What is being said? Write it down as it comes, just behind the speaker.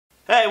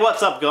Hey,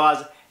 what's up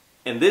guys?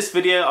 In this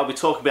video I'll be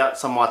talking about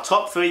some of my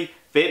top 3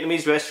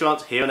 Vietnamese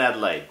restaurants here in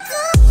Adelaide.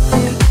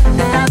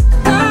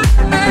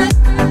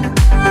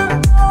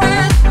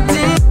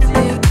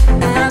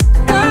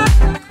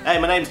 Hey,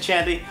 my name's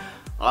Chandy.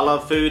 I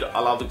love food, I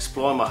love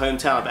exploring my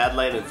hometown of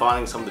Adelaide and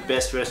finding some of the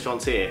best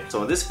restaurants here.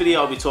 So in this video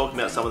I'll be talking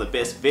about some of the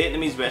best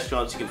Vietnamese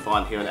restaurants you can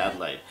find here in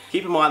Adelaide.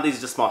 Keep in mind these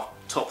are just my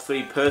top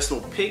 3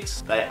 personal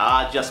picks. They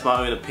are just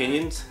my own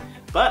opinions.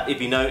 But if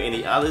you know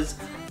any others,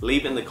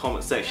 leave it in the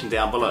comment section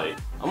down below.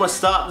 I'm going to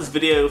start this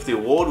video with the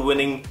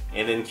award-winning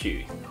N&Q,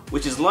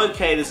 which is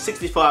located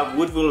 65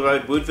 Woodville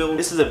Rd, Woodville.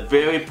 This is a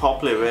very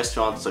popular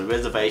restaurant, so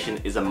reservation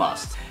is a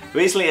must.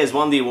 Recently has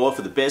won the award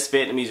for the best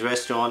Vietnamese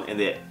restaurant in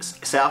the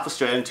South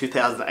Australian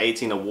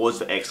 2018 Awards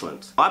for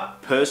Excellence. My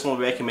personal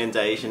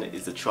recommendation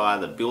is to try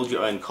the build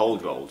your own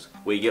cold rolls,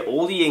 where you get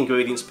all the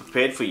ingredients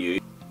prepared for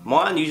you.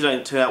 Mine usually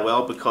don't turn out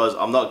well because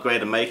I'm not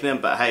great at making them,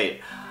 but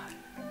hey,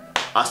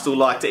 I still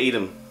like to eat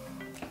them.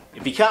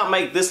 If you can't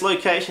make this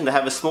location, they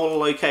have a smaller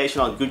location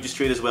on Goodger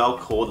Street as well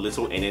called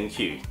Little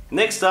N&Q.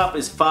 Next up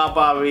is Pho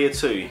Ba Ria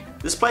 2.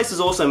 This place is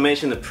also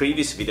mentioned in the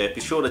previous video,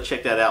 be sure to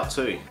check that out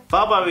too.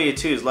 Pho Ba Ria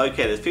 2 is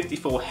located at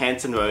 54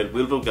 Hanson Road,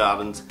 Woodville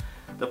Gardens.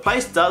 The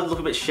place does look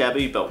a bit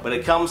shabby, but when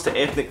it comes to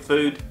ethnic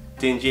food,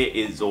 dingy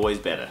is always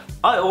better.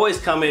 I always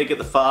come here to get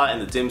the pho and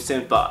the dim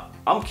sum, but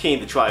I'm keen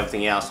to try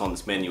everything else on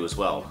this menu as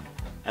well.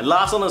 And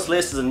last on this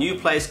list is a new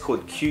place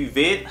called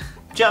Viet,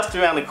 just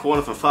around the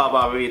corner from Pho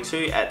Ba Ria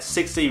 2 at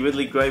 60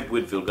 Ridley Grove,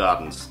 Woodville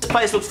Gardens. This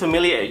place looks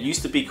familiar. It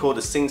used to be called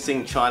a Sing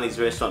Sing Chinese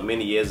restaurant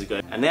many years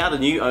ago, and now the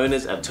new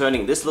owners are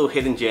turning this little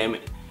hidden gem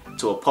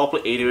to a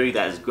popular eatery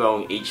that is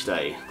growing each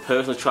day.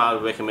 Personal try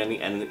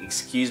recommending, and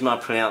excuse my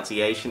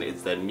pronunciation,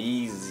 it's the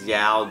Mi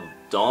Xiao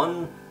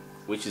Don,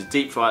 which is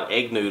deep fried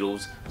egg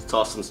noodles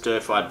tossed some stir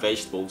fried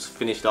vegetables,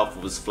 finished off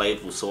with this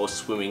flavorful sauce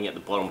swimming at the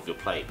bottom of your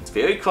plate. It's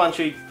very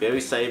crunchy,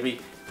 very savoury,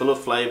 full of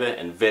flavour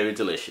and very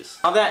delicious.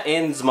 Now that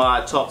ends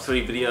my top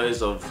 3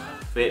 videos of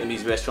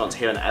Vietnamese restaurants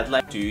here in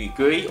Adelaide. Do you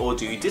agree or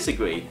do you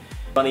disagree?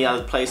 Any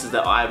other places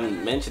that I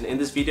haven't mentioned in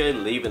this video,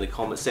 leave in the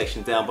comment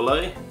section down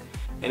below.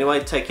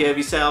 Anyway, take care of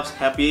yourselves,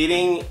 happy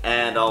eating,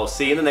 and I'll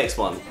see you in the next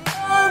one.